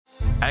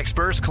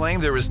Experts claim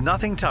there is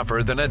nothing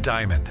tougher than a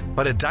diamond.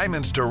 But at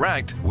Diamonds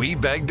Direct, we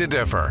beg to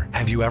differ.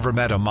 Have you ever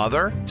met a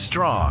mother?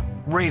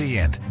 Strong,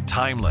 radiant,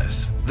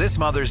 timeless. This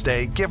Mother's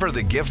Day, give her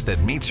the gift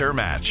that meets her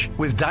match.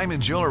 With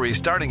diamond jewelry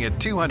starting at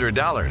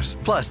 $200.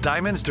 Plus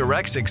Diamonds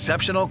Direct's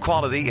exceptional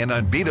quality and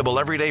unbeatable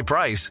everyday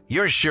price,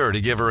 you're sure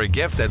to give her a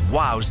gift that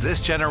wows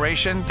this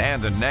generation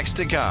and the next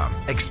to come.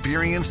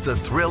 Experience the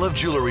thrill of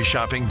jewelry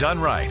shopping done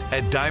right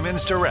at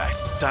Diamonds Direct.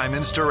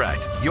 Diamonds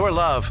Direct. Your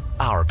love,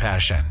 our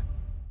passion.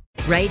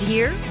 Right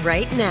here,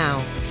 right now.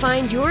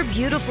 Find your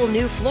beautiful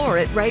new floor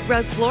at Right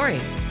Rug Flooring.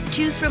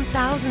 Choose from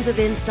thousands of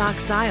in-stock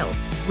styles,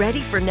 ready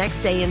for next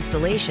day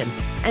installation,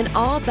 and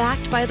all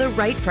backed by the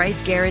right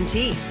price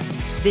guarantee.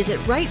 Visit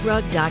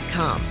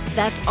rightrug.com.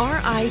 That's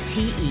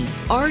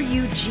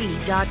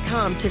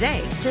RITERUG.com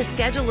today to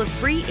schedule a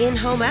free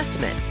in-home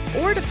estimate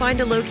or to find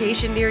a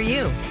location near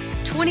you.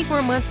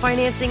 24-month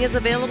financing is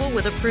available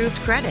with approved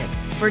credit.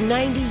 For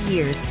 90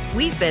 years,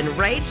 we've been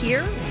right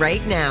here,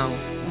 right now.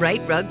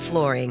 Right Rug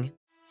Flooring.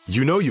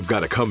 You know you've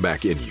got a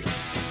comeback in you.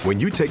 When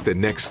you take the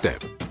next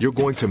step, you're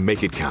going to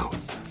make it count.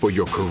 For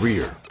your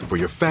career, for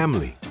your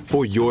family,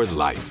 for your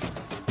life.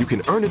 You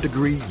can earn a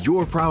degree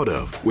you're proud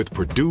of with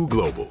Purdue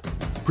Global.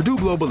 Purdue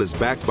Global is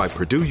backed by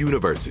Purdue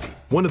University,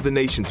 one of the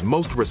nation's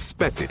most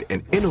respected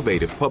and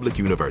innovative public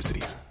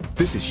universities.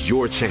 This is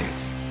your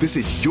chance. This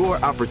is your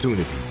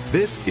opportunity.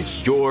 This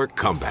is your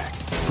comeback.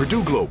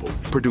 Purdue Global,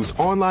 Purdue's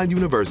online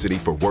university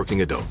for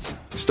working adults.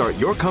 Start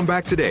your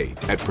comeback today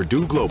at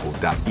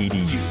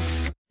purdueglobal.edu.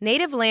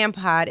 Native Land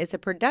Pod is a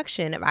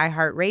production of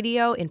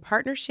iHeartRadio in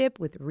partnership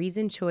with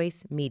Reason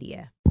Choice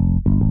Media.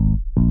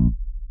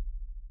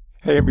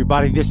 Hey,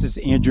 everybody, this is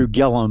Andrew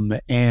Gillum.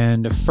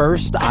 And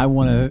first, I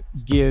want to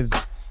give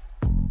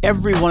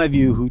every one of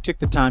you who took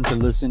the time to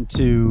listen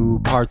to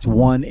parts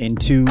 1 and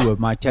 2 of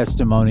my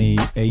testimony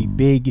a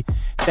big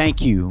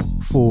thank you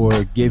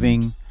for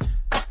giving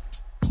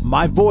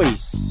my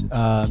voice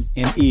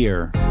an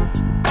ear.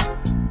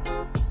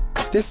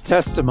 This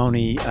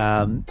testimony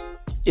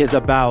is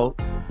about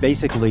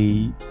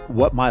basically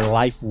what my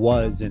life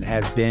was and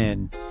has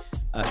been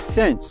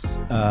since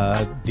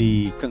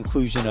the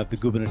conclusion of the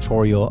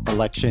gubernatorial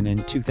election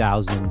in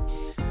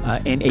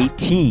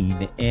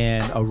 2018.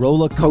 And a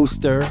roller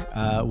coaster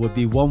would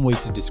be one way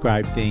to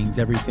describe things.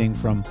 Everything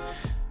from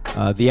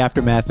the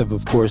aftermath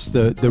of course,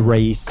 the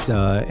race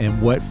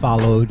and what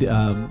followed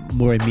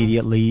more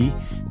immediately.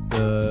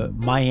 The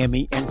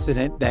Miami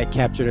incident that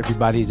captured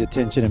everybody's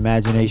attention,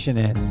 imagination,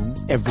 and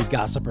every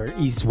gossiper,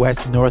 east,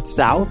 west, north,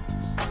 south.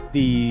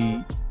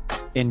 The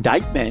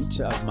indictment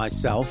of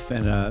myself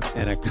and a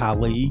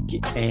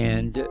colleague,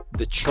 and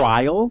the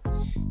trial,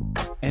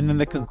 and then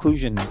the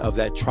conclusion of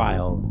that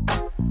trial.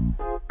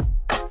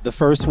 The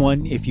first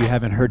one, if you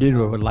haven't heard it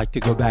or would like to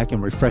go back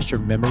and refresh your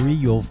memory,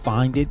 you'll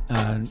find it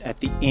at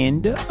the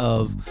end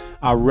of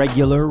our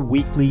regular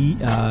weekly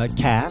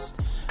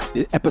cast.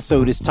 The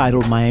episode is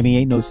titled Miami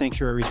Ain't No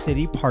Sanctuary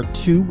City. Part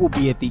 2 will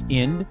be at the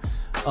end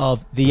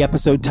of the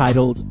episode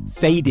titled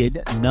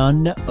Faded,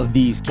 None of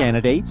These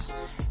Candidates.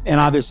 And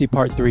obviously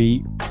part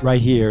 3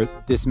 right here,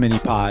 this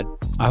MiniPod.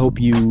 I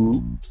hope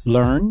you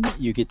learn,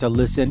 you get to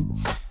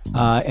listen,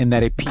 and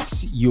that it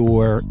piques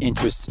your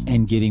interest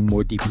in getting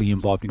more deeply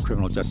involved in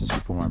criminal justice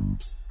reform.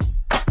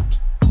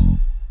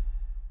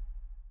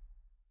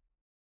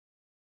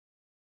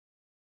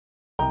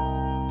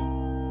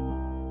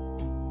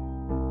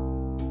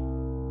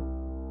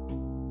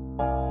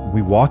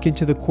 We walk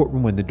into the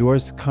courtroom. When the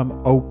doors come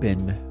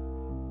open,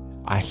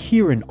 I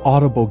hear an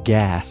audible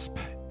gasp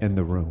in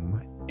the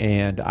room.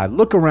 And I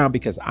look around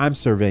because I'm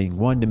surveying,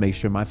 one, to make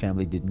sure my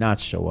family did not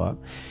show up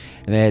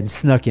and they hadn't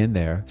snuck in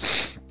there.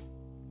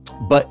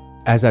 But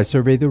as I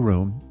survey the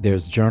room,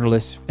 there's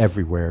journalists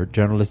everywhere,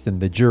 journalists in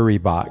the jury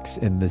box,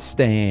 in the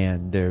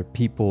stand, there are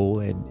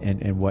people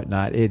and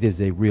whatnot. It is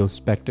a real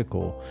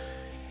spectacle.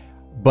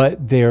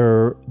 But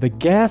the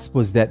gasp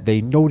was that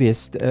they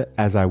noticed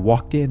as I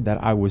walked in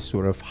that I was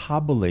sort of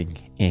hobbling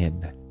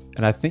in.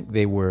 And I think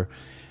they were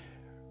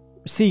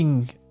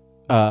seeing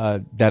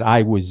that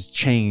I was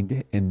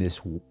chained in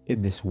this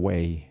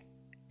way.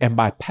 And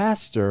my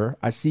pastor,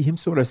 I see him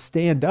sort of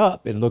stand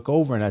up and look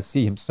over, and I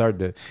see him start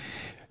to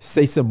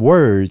say some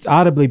words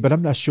audibly, but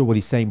I'm not sure what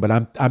he's saying, but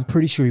I'm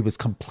pretty sure he was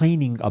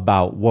complaining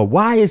about, well,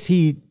 why is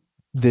he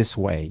this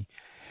way?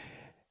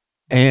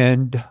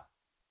 And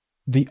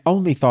the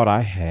only thought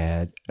I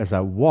had as I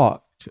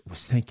walked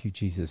was, thank you,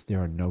 Jesus,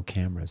 there are no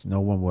cameras.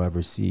 No one will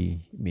ever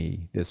see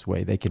me this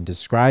way. They can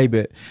describe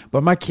it,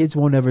 but my kids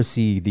won't ever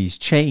see these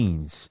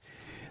chains.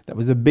 That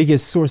was the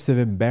biggest source of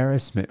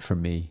embarrassment for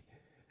me,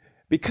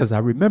 because I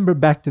remember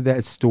back to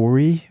that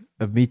story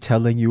of me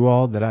telling you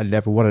all that I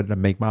never wanted to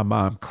make my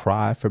mom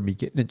cry for me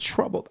getting in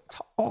trouble. That's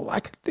all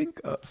I could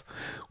think of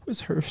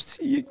was her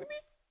seeing me.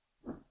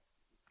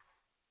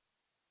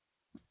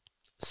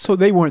 So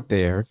they weren't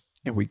there,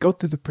 and we go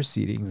through the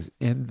proceedings,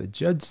 and the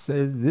judge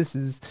says, this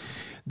is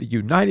the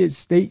United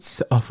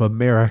States of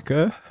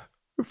America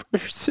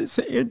versus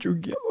Andrew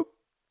Gillum.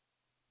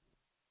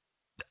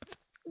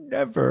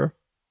 I've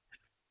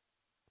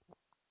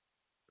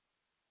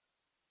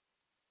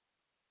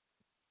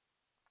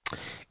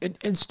an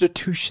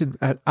institution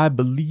that I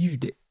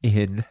believed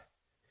in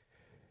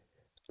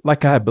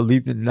like I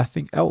believed in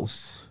nothing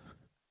else.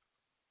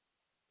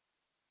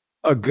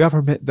 A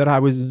government that I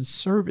was in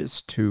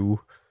service to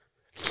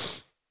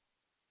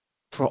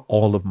for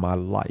all of my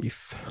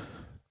life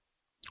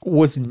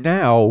was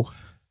now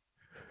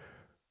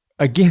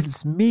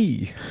against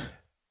me.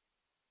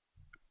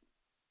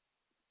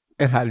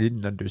 And I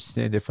didn't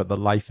understand it for the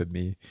life of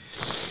me.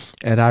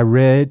 And I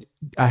heard,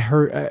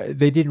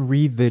 they didn't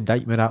read the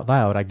indictment out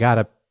loud. I got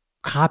a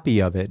copy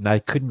of it and I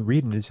couldn't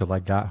read it until I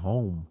got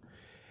home.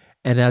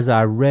 And as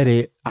I read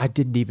it, I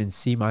didn't even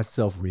see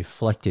myself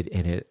reflected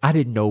in it. I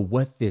didn't know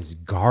what this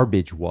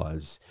garbage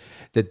was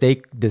that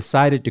they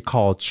decided to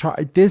call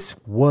charge. This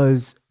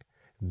was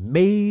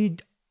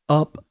made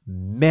up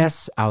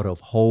mess out of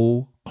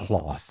whole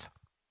cloth.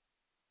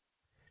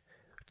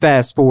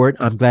 Fast forward,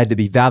 I'm glad to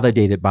be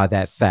validated by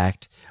that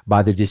fact,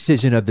 by the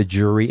decision of the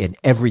jury and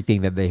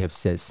everything that they have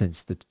said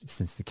since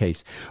the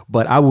case.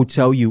 But I will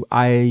tell you,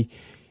 I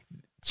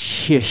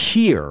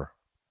hear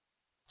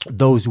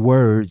those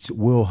words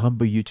will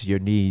humble you to your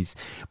knees,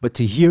 but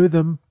to hear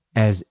them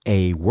as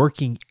a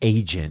working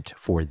agent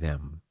for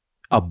them,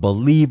 a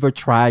believer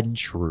tried and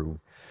true,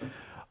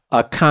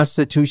 a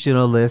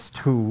constitutionalist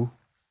who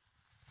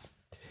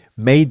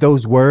made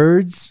those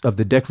words of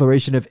the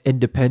Declaration of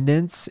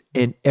Independence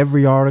in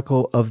every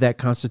article of that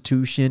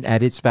Constitution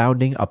at its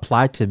founding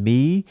apply to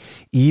me,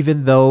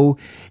 even though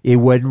it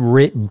wasn't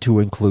written to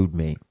include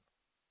me.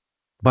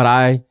 But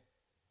I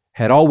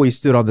had always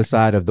stood on the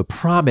side of the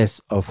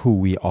promise of who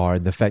we are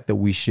and the fact that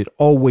we should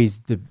always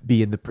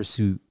be in the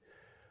pursuit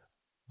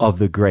of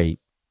the great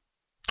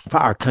for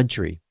our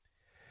country.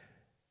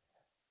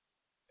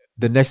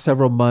 The next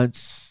several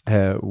months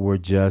were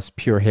just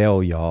pure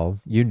hell,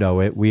 y'all. You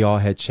know it. We all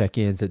had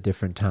check-ins at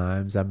different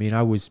times. I mean,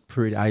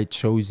 I had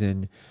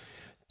chosen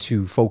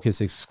to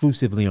focus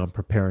exclusively on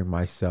preparing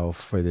myself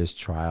for this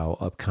trial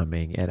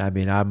upcoming. And I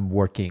mean, I'm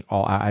working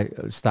I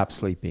stop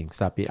sleeping,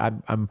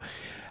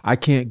 I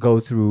can't go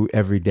through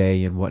every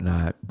day and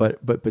whatnot,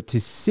 but to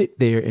sit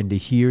there and to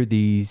hear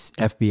these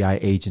FBI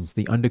agents,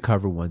 the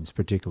undercover ones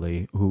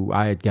particularly, who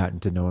I had gotten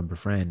to know and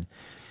befriend,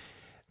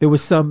 there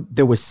was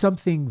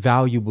something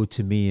valuable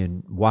to me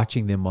in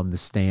watching them on the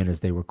stand as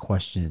they were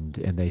questioned,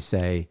 and they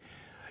say,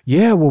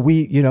 yeah,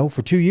 well,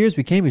 for 2 years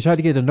we tried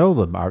to get to know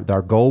them.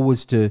 Our goal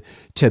was to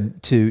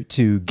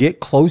get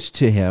close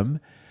to him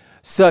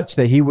such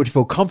that he would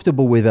feel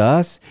comfortable with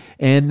us.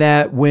 And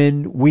that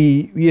when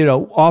we,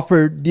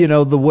 offered,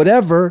 the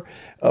whatever,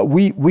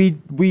 we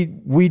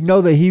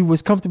know that he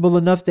was comfortable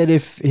enough that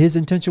if his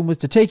intention was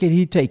to take it,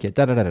 he'd take it,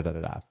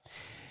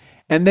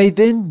 And they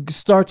then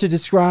start to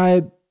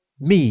describe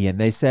me and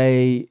they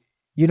say,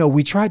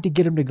 we tried to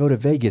get him to go to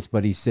Vegas,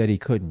 but he said he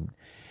couldn't.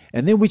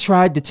 And then we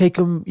tried to take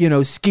him,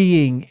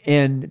 skiing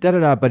and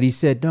but he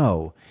said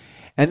no.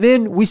 And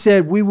then we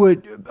said we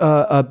would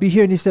be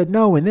here and he said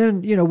no. And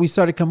then, we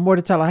started coming more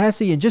to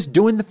Tallahassee and just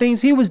doing the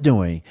things he was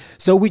doing.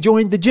 So we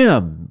joined the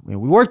gym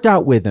and we worked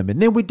out with him.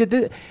 And then we did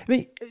this. I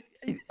mean,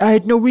 I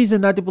had no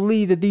reason not to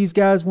believe that these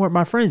guys weren't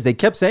my friends. They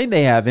kept saying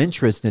they have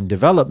interest in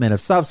development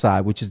of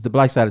Southside, which is the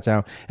black side of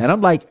town. And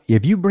I'm like,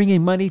 if you bring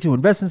in money to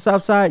invest in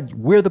Southside,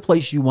 we're the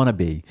place you want to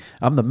be.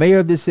 I'm the mayor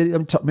of this city.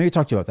 Maybe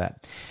talk to you about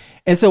that.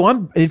 And so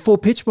I'm in full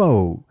pitch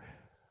mode.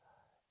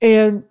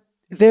 And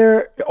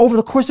over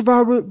the course of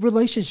our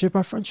relationship,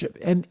 our friendship,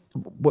 and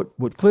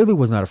what clearly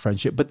was not a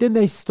friendship, but then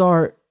they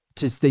tell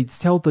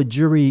the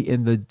jury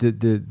and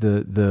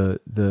the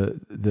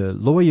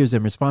lawyers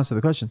in response to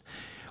the question,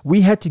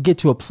 we had to get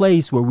to a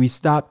place where we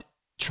stopped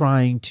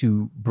trying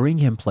to bring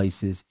him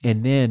places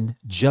and then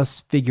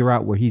just figure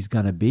out where he's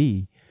going to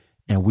be,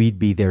 and we'd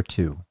be there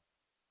too.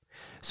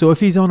 So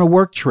if he's on a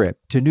work trip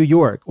to New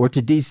York or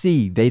to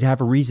DC, they'd have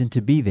a reason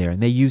to be there.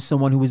 And they used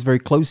someone who was very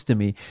close to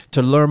me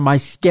to learn my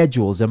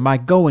schedules and my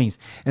goings.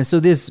 And so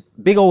this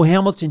big old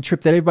Hamilton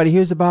trip that everybody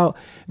hears about,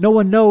 no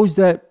one knows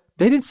that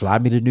they didn't fly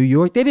me to New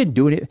York. They didn't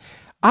do it.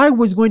 I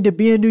was going to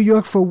be in New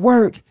York for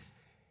work.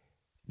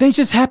 They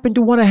just happened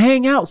to want to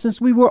hang out since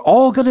we were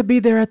all going to be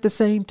there at the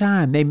same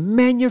time. They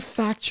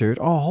manufactured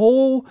a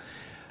whole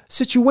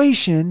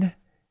situation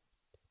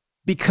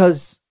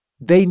because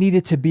they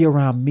needed to be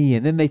around me.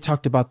 And then they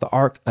talked about the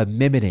arc of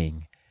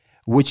mimicking,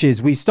 which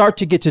is we start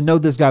to get to know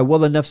this guy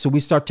well enough so we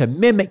start to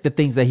mimic the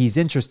things that he's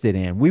interested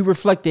in. We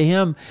reflect to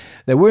him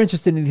that we're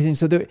interested in these things.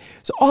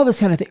 So all this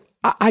kind of thing.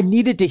 I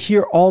needed to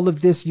hear all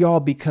of this, y'all,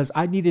 because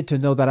I needed to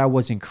know that I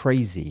wasn't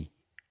crazy.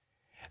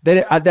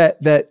 That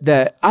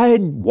I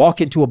didn't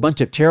walk into a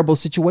bunch of terrible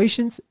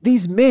situations.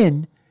 These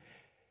men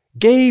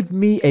gave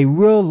me a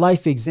real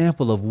life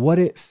example of what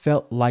it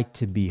felt like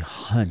to be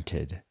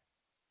hunted.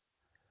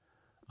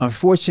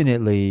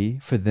 Unfortunately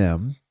for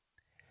them,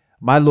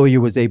 my lawyer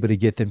was able to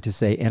get them to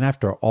say, and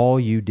after all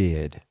you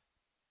did,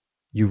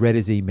 you read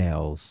his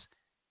emails,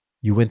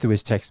 you went through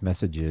his text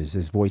messages,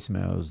 his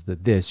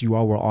voicemails, you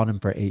all were on him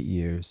for 8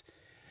 years.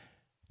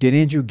 Did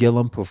Andrew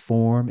Gillum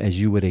perform as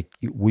you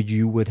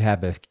would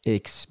have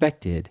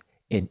expected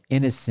an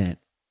innocent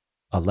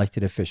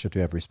elected official to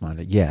have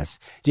responded? Yes.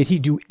 Did he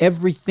do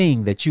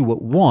everything that you would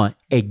want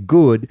a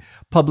good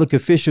public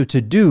official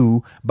to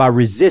do by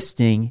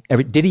resisting?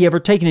 Did he ever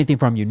take anything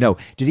from you? No.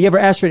 Did he ever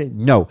ask for it?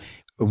 No.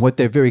 And what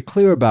they're very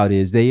clear about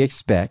is they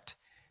expect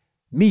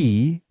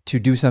me to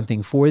do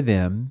something for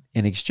them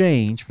in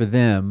exchange for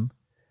them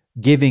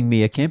giving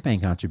me a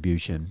campaign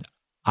contribution.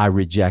 I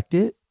reject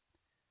it.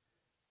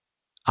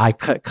 I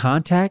cut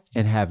contact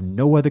and have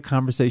no other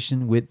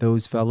conversation with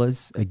those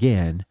fellas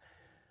again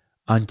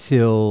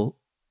until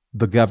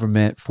the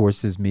government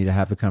forces me to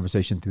have a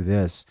conversation through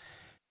this.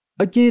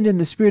 Again, in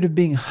the spirit of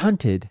being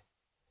hunted,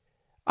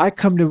 I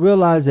come to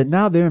realize that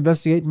now they're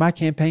investigating my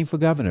campaign for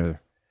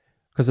governor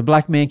because a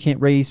black man can't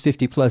raise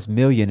 50 plus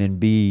million and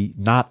be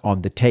not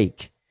on the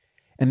take.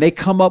 And they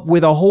come up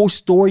with a whole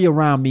story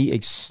around me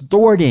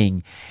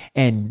extorting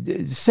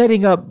and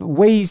setting up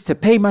ways to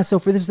pay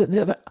myself for this and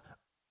the other.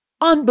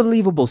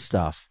 Unbelievable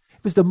stuff.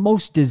 It was the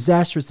most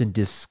disastrous and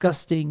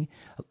disgusting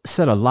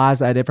set of lies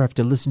I'd ever have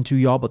to listen to,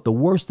 y'all. But the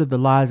worst of the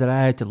lies that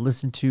I had to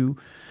listen to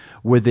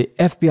were the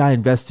FBI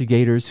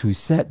investigators who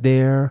sat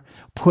there,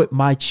 put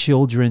my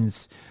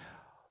children's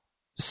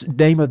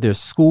name of their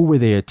school where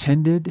they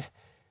attended,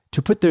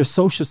 to put their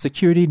social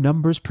security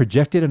numbers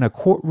projected in a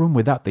courtroom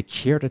without the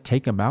care to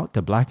take them out,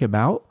 to black them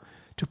out,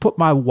 to put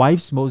my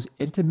wife's most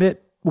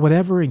intimate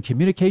whatever in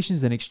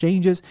communications and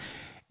exchanges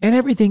and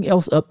everything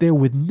else up there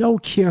with no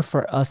care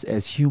for us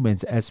as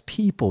humans, as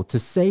people, to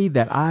say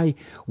that I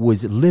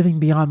was living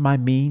beyond my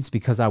means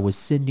because I was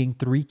sending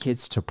 3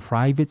 kids to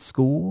private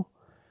school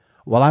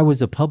while I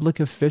was a public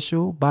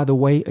official. By the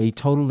way, a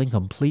total and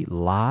complete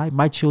lie.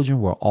 My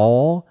children were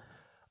all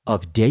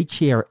of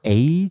daycare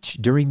age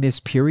during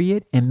this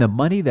period, and the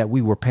money that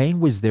we were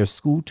paying was their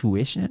school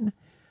tuition.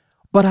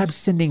 But I'm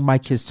sending my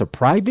kids to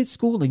private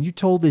school, and you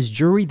told this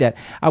jury that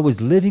I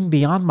was living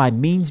beyond my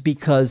means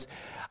because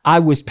I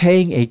was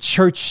paying a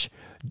church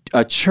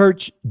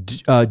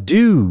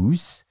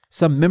dues,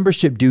 some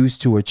membership dues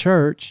to a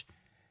church.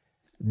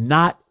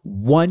 Not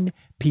one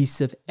piece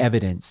of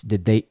evidence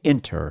did they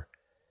enter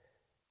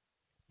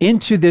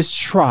into this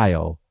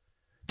trial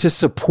to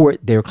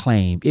support their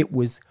claim. It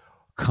was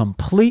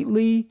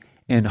completely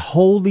and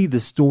wholly the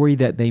story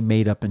that they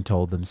made up and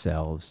told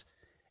themselves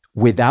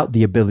without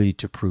the ability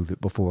to prove it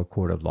before a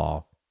court of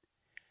law.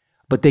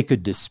 But they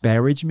could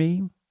disparage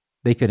me.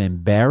 They could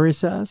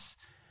embarrass us.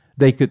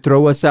 They could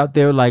throw us out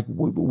there like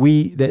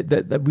we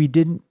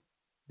didn't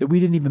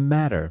even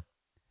matter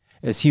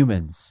as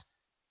humans.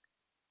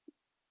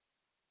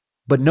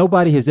 But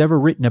nobody has ever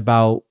written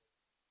about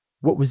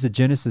what was the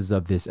genesis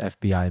of this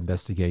FBI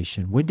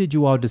investigation. When did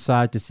you all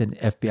decide to send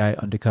FBI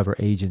undercover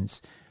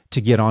agents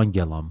to get on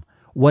Gillum?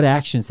 What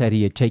actions had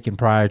he taken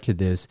prior to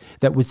this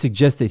that would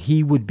suggest that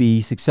he would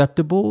be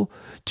susceptible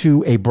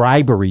to a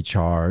bribery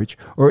charge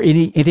or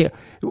anything?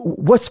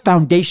 What's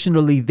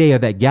foundationally there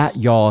that got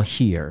y'all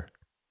here?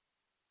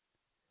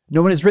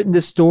 No one has written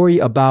this story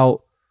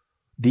about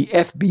the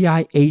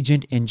FBI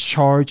agent in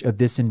charge of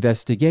this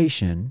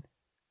investigation.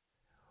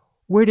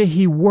 Where did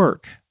he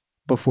work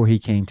before he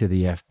came to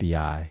the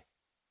FBI?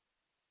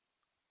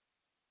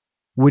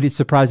 Would it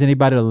surprise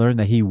anybody to learn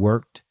that he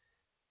worked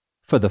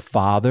for the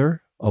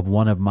father of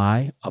one of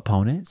my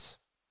opponents?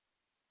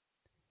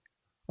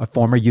 A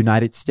former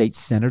United States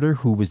Senator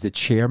who was the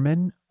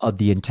chairman of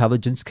the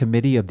Intelligence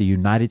Committee of the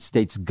United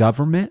States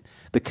government,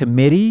 the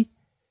committee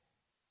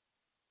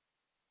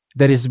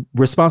that is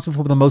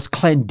responsible for the most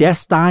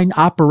clandestine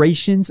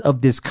operations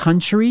of this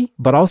country,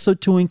 but also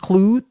to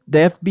include the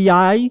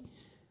FBI.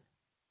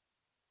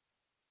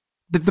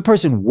 The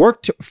person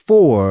worked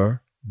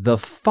for the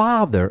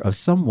father of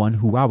someone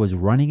who I was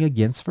running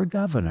against for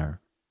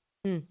governor.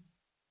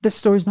 This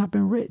story's not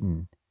been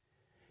written.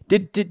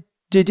 Did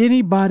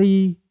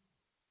anybody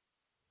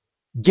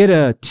get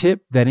a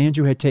tip that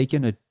Andrew had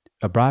taken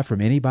a bribe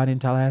from anybody in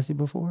Tallahassee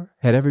before?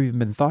 Had ever even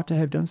been thought to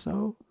have done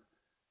so?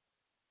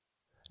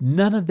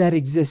 None of that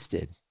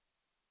existed.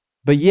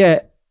 But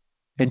yet,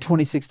 in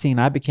 2016,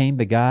 I became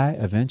the guy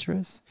of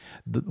interest.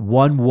 The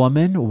one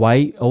woman,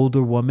 white,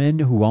 older woman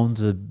who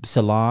owns a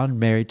salon,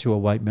 married to a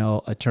white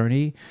male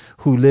attorney,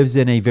 who lives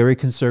in a very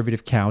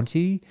conservative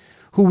county,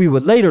 who we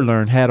would later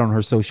learn had on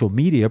her social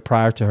media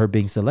prior to her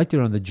being selected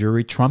on the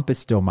jury, Trump is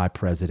still my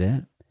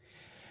president,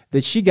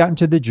 that she got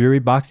into the jury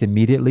box,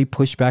 immediately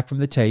pushed back from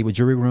the table,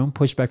 jury room,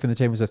 pushed back from the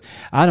table and says,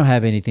 I don't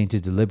have anything to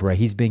deliberate.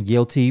 He's been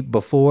guilty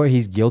before,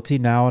 he's guilty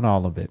now, and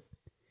all of it.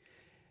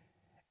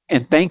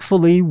 And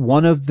thankfully,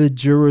 one of the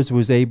jurors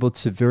was able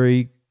to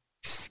very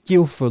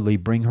skillfully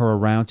bring her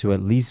around to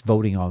at least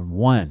voting on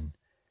one,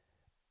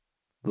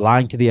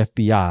 lying to the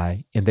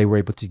FBI, and they were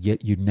able to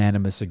get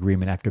unanimous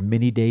agreement after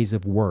many days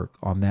of work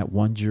on that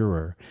one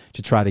juror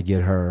to try to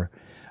get her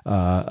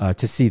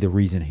to see the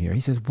reason here. He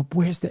says, well,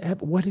 where's the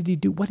evidence? What did he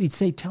do? What did he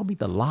say? Tell me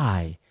the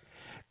lie.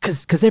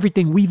 Because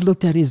everything we've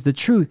looked at is the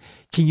truth.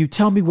 Can you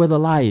tell me where the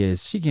lie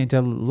is? She can't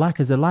tell the lie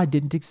because the lie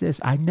didn't exist.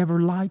 I never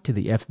lied to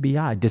the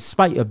FBI,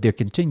 despite of their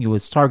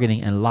continuous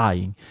targeting and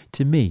lying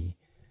to me.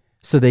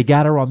 So they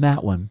got her on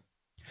that one.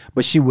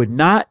 But she would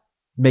not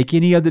make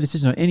any other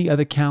decision on any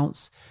other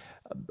counts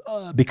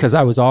because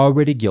I was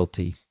already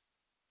guilty.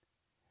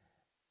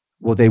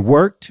 Well, they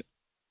worked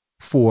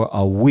for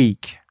a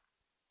week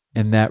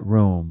in that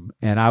room,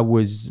 and I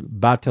was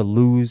about to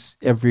lose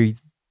every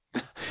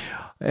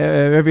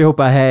hope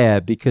I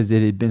had because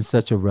it had been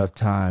such a rough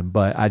time.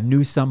 But I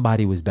knew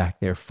somebody was back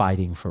there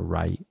fighting for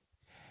right.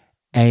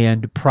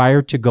 And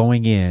prior to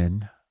going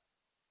in,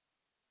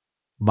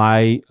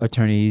 my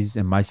attorneys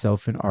and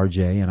myself and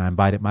RJ, and I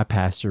invited my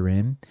pastor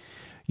in,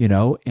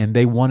 and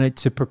they wanted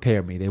to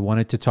prepare me. They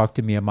wanted to talk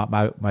to me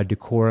about my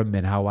decorum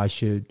and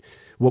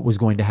what was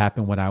going to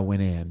happen when I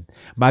went in.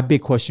 My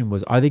big question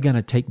was, are they going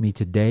to take me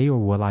today or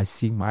will I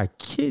see my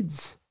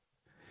kids?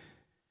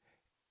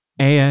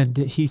 And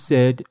he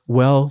said,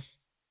 well,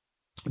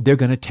 they're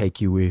going to take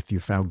you if you're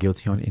found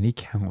guilty on any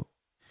count.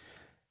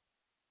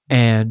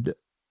 And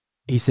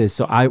he says,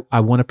 so I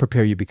want to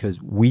prepare you because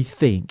we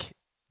think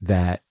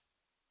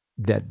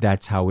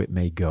that's how it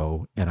may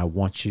go. And I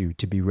want you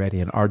to be ready.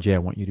 And RJ, I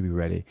want you to be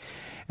ready.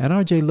 And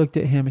RJ looked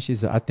at him and she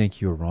said, I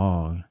think you're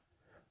wrong.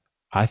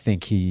 I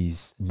think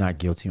he's not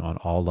guilty on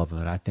all of them.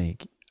 And I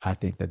think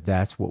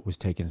that's what was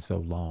taking so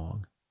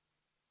long.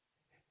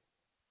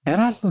 And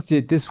I looked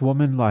at this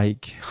woman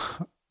like,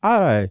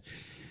 I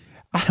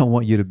don't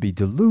want you to be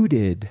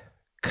deluded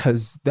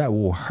because that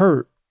will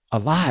hurt a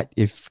lot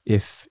if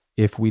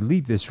we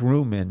leave this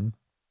room and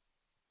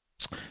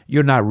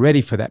you're not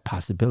ready for that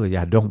possibility.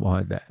 I don't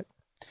want that.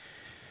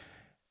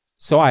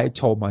 So I had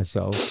told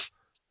myself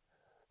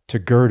to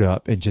gird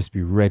up and just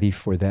be ready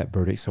for that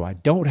verdict so I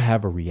don't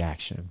have a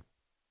reaction.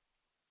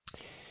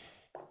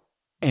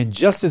 And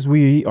just as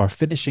we are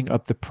finishing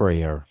up the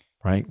prayer,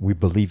 right, we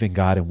believe in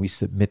God and we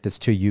submit this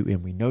to you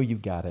and we know you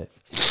got it.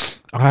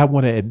 I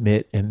want to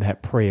admit in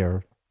that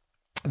prayer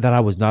that I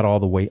was not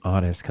all the way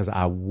honest because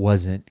I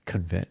wasn't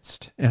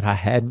convinced and I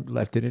hadn't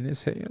left it in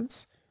his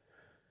hands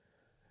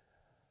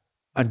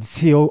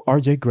until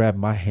RJ grabbed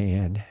my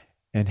hand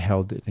and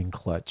held it in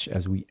clutch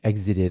as we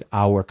exited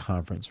our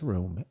conference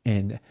room.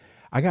 And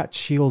I got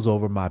chills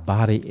over my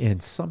body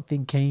and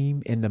something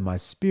came into my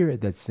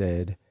spirit that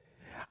said,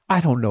 I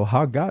don't know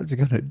how God's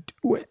going to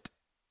do it,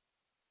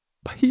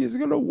 but he is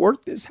going to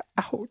work this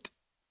out.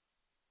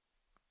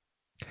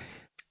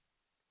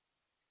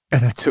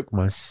 And I took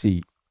my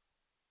seat.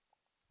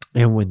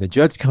 And when the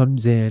judge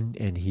comes in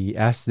and he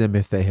asks them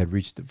if they had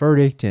reached the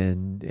verdict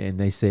and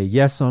they say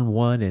yes on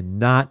one and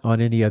not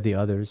on any of the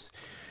others,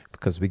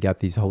 because we got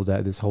this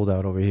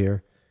holdout over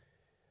here,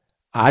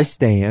 I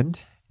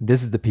stand.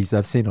 This is the piece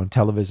I've seen on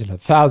television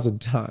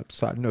 1,000 times.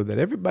 So I know that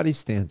everybody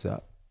stands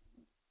up.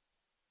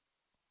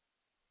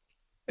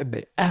 And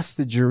they ask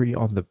the jury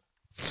on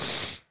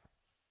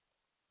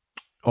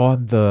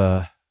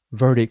the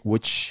verdict,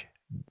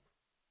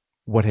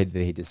 what had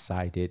they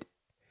decided?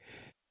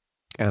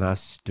 And I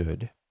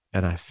stood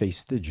and I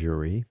faced the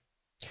jury.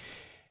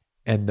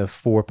 And the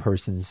four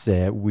persons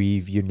said,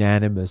 we've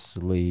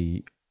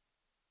unanimously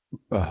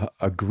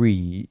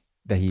agreed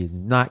that he is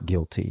not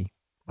guilty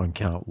on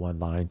count one,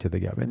 lying to the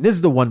government. This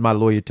is the one my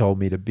lawyer told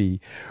me to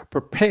be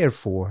prepared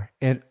for.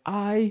 And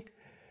I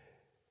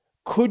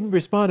couldn't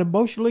respond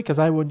emotionally because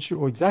I wasn't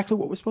sure exactly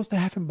what was supposed to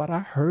happen, but I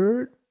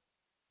heard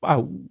my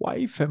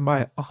wife and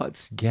my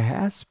aunts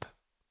gasp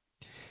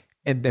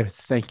and their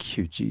thank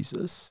you,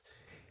 Jesus,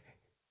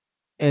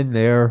 and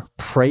their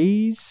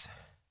praise.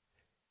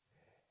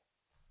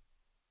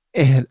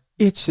 And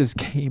it just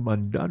came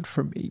undone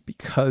for me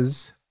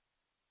because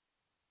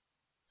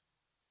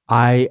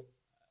I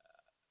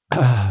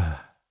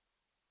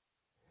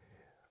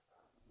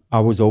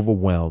was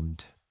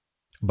overwhelmed.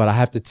 But I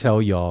have to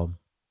tell y'all,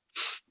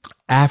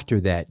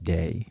 after that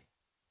day,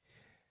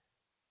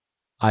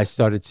 I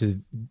started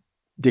to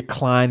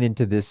decline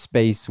into this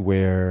space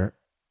where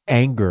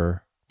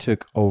anger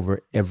took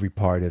over every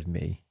part of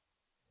me.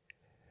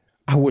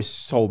 I was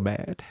so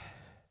mad.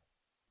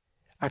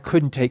 I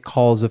couldn't take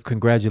calls of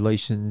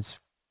congratulations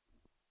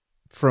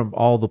from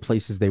all the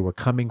places they were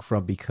coming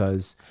from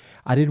because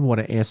I didn't want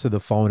to answer the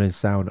phone and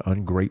sound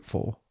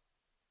ungrateful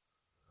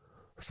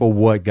for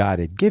what God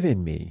had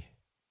given me.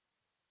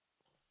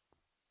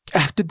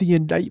 After the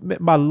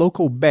indictment, my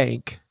local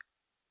bank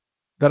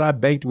that I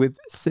banked with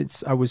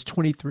since I was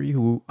 23,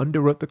 who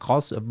underwrote the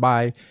cost of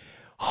my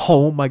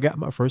home, I got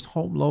my first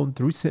home loan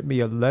through, sent me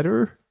a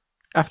letter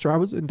after I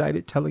was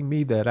indicted telling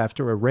me that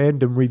after a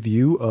random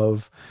review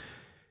of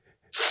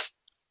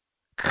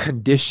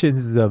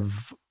conditions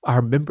of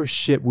our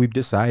membership, we've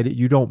decided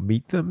you don't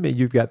meet them and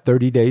you've got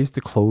 30 days to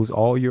close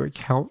all your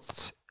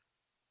accounts.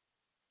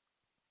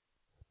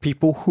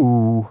 People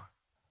who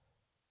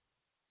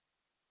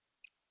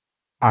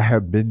I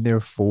have been there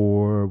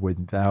for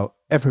without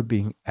ever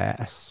being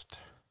asked,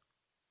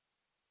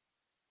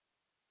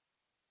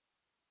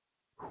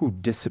 who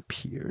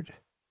disappeared.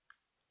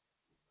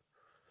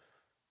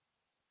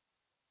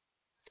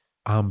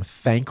 I'm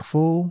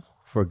thankful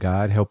for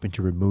God helping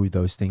to remove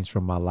those things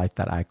from my life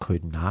that I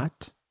could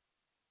not.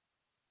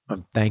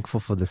 I'm thankful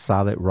for the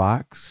solid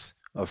rocks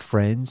of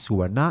friends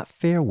who are not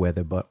fair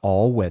weather, but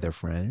all weather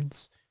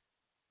friends,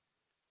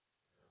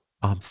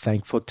 I'm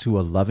thankful to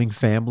a loving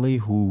family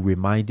who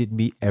reminded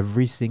me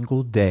every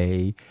single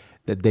day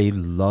that they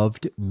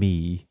loved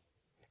me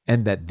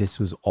and that this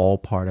was all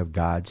part of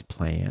God's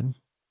plan.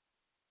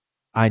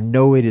 I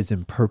know it is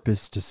in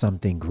purpose to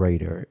something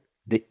greater.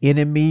 The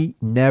enemy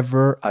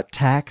never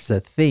attacks a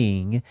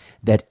thing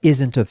that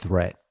isn't a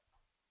threat.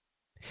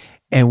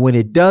 And when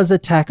it does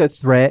attack a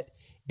threat,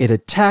 it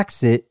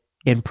attacks it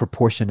in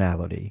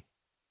proportionality.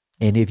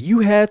 And if you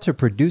had to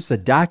produce a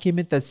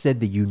document that said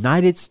the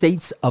United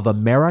States of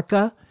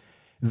America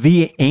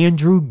via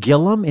Andrew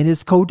Gillum and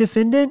his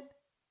co-defendant,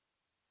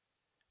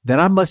 then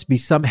I must be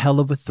some hell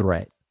of a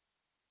threat.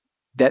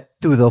 That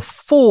through the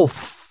full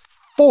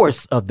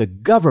force of the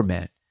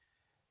government,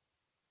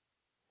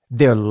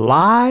 their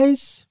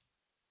lies,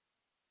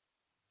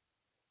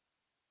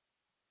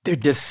 their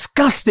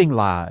disgusting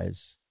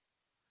lies,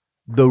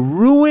 the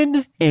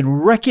ruin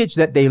and wreckage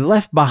that they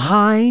left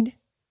behind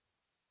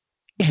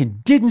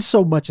and didn't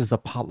so much as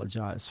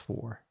apologize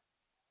for.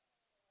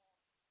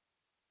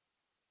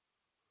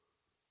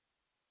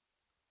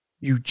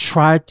 You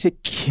tried to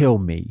kill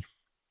me,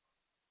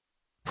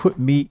 put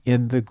me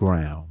in the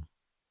ground.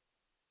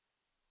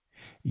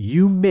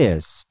 You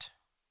missed.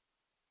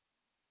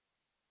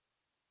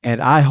 And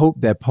I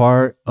hope that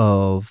part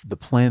of the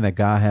plan that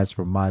God has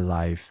for my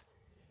life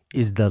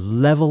is the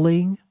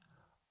leveling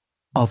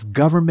of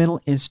governmental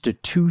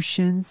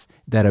institutions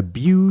that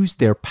abuse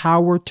their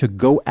power to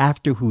go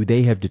after who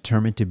they have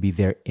determined to be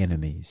their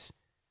enemies.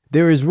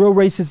 There is real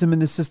racism in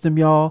the system,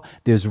 y'all.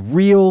 There's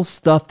real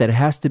stuff that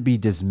has to be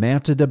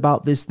dismantled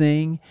about this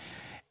thing.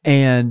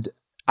 And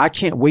I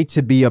can't wait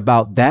to be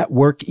about that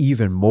work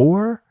even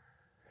more.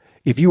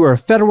 If you are a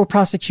federal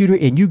prosecutor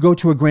and you go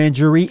to a grand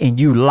jury and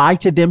you lie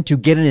to them to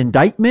get an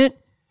indictment,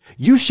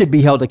 you should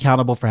be held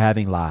accountable for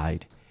having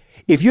lied.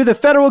 If you're the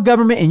federal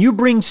government and you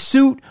bring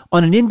suit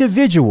on an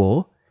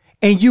individual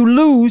and you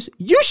lose,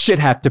 you should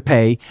have to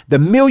pay the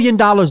 $1 million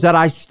that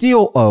I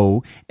still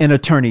owe in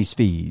attorney's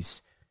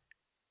fees.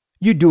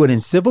 You do it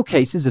in civil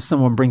cases. If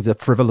someone brings a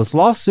frivolous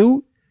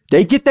lawsuit,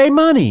 they get their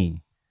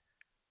money.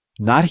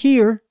 Not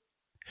here.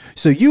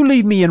 So you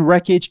leave me in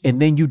wreckage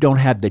and then you don't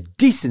have the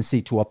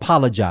decency to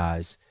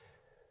apologize.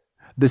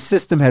 The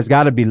system has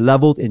got to be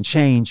leveled and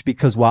changed,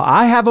 because while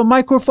I have a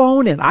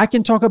microphone and I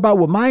can talk about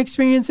what my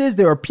experience is,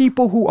 there are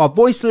people who are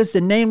voiceless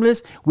and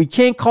nameless. We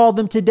can't call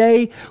them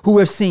today, who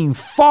have seen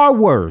far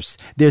worse.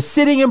 They're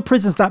sitting in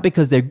prisons not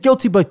because they're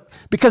guilty, but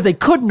because they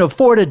couldn't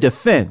afford a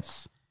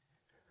defense.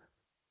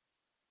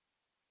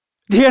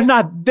 They're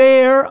not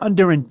there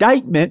under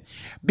indictment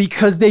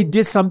because they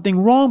did something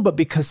wrong, but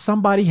because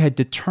somebody had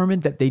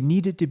determined that they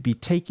needed to be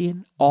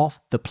taken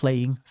off the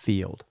playing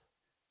field.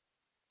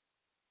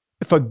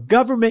 If a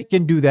government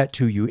can do that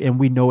to you, and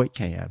we know it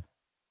can,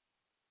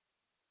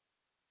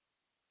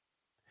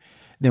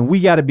 then we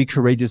got to be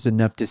courageous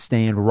enough to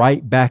stand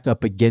right back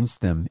up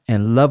against them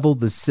and level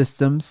the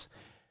systems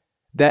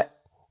that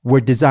were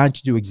designed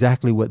to do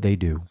exactly what they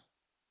do.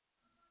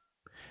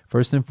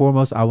 First and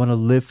foremost, I want to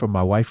live for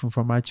my wife and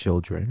for my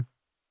children.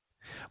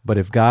 But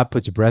if God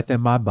puts breath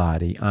in my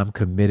body, I'm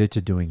committed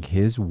to doing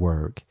His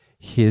work,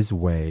 His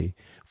way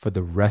for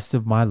the rest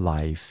of my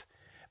life,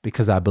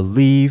 because I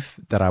believe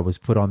that I was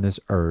put on this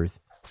earth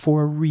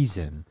for a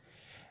reason.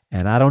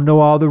 And I don't know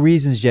all the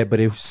reasons yet, but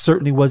it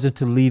certainly wasn't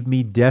to leave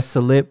me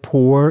desolate,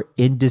 poor,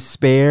 in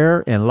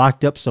despair, and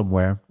locked up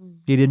somewhere.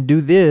 He didn't do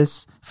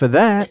this for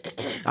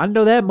that. I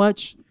know that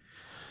much.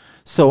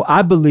 So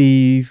I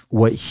believe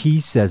what He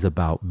says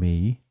about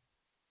me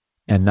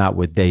and not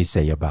what they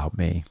say about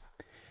me.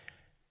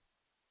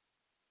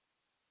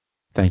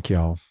 Thank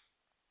y'all.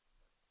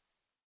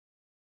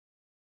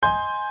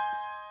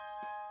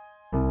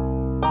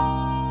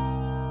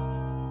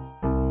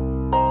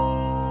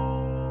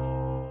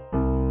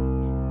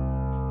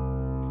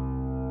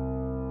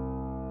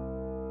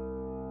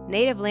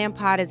 Native Land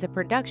Pod is a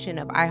production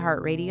of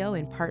iHeartRadio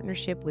in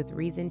partnership with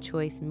Reason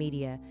Choice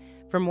Media.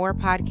 For more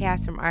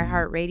podcasts from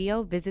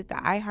iHeartRadio, visit the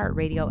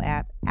iHeartRadio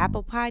app,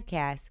 Apple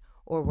Podcasts,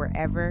 or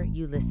wherever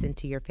you listen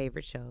to your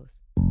favorite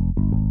shows.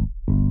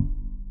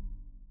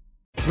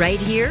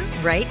 Right here,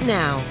 right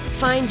now.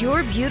 Find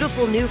your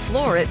beautiful new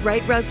floor at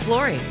Right Rug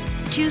Flooring.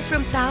 Choose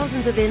from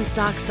thousands of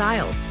in-stock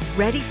styles,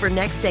 ready for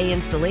next day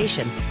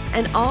installation,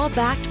 and all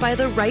backed by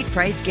the right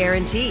price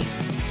guarantee.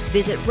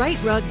 Visit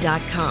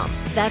rightrug.com.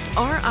 That's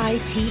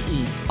RITERUG.com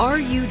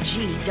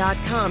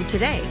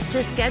today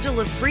to schedule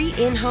a free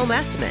in-home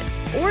estimate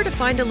or to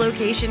find a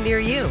location near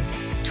you.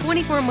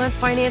 24-month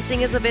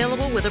financing is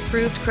available with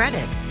approved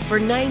credit. For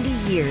 90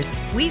 years,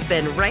 we've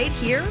been right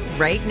here,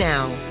 right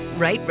now.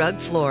 Right Rug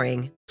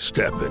Flooring.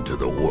 Step into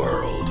the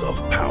world of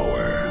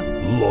power,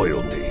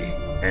 loyalty,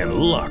 and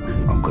luck.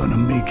 I'm gonna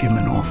make him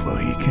an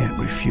offer he can't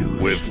refuse.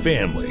 With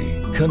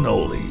family,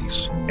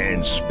 cannolis,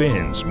 and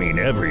spins mean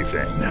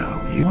everything.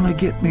 Now, you wanna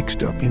get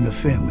mixed up in the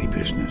family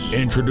business.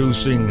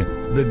 Introducing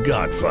The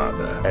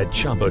Godfather at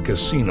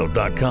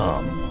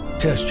ChumbaCasino.com.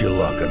 Test your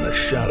luck in the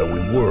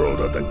shadowy world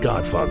of The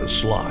Godfather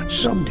slot.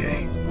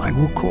 Someday, I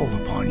will call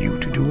upon you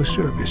to do a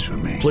service for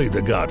me. Play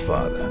The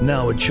Godfather,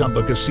 now at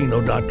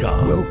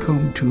ChumbaCasino.com.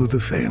 Welcome to the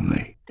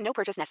family. No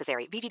purchase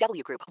necessary.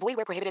 VGW Group. Void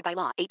where prohibited by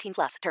law. 18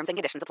 plus. Terms and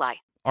conditions apply.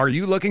 Are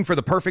you looking for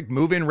the perfect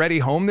move-in ready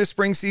home this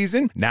spring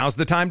season? Now's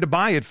the time to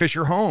buy at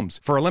Fisher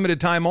Homes. For a limited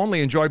time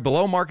only, enjoy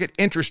below-market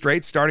interest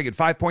rates starting at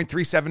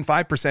 5.375%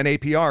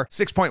 APR,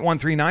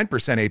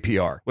 6.139%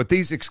 APR. With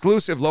these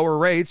exclusive lower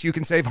rates, you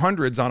can save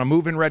hundreds on a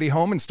move-in ready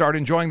home and start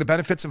enjoying the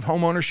benefits of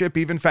home ownership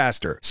even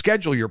faster.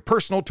 Schedule your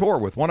personal tour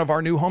with one of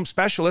our new home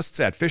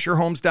specialists at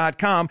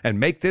FisherHomes.com and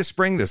make this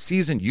spring the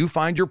season you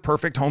find your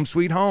perfect home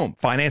sweet home.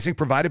 Financing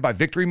provided by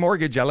Victory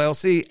Mortgage,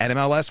 LLC,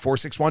 NMLS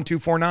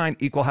 461249,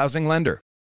 Equal Housing Lender.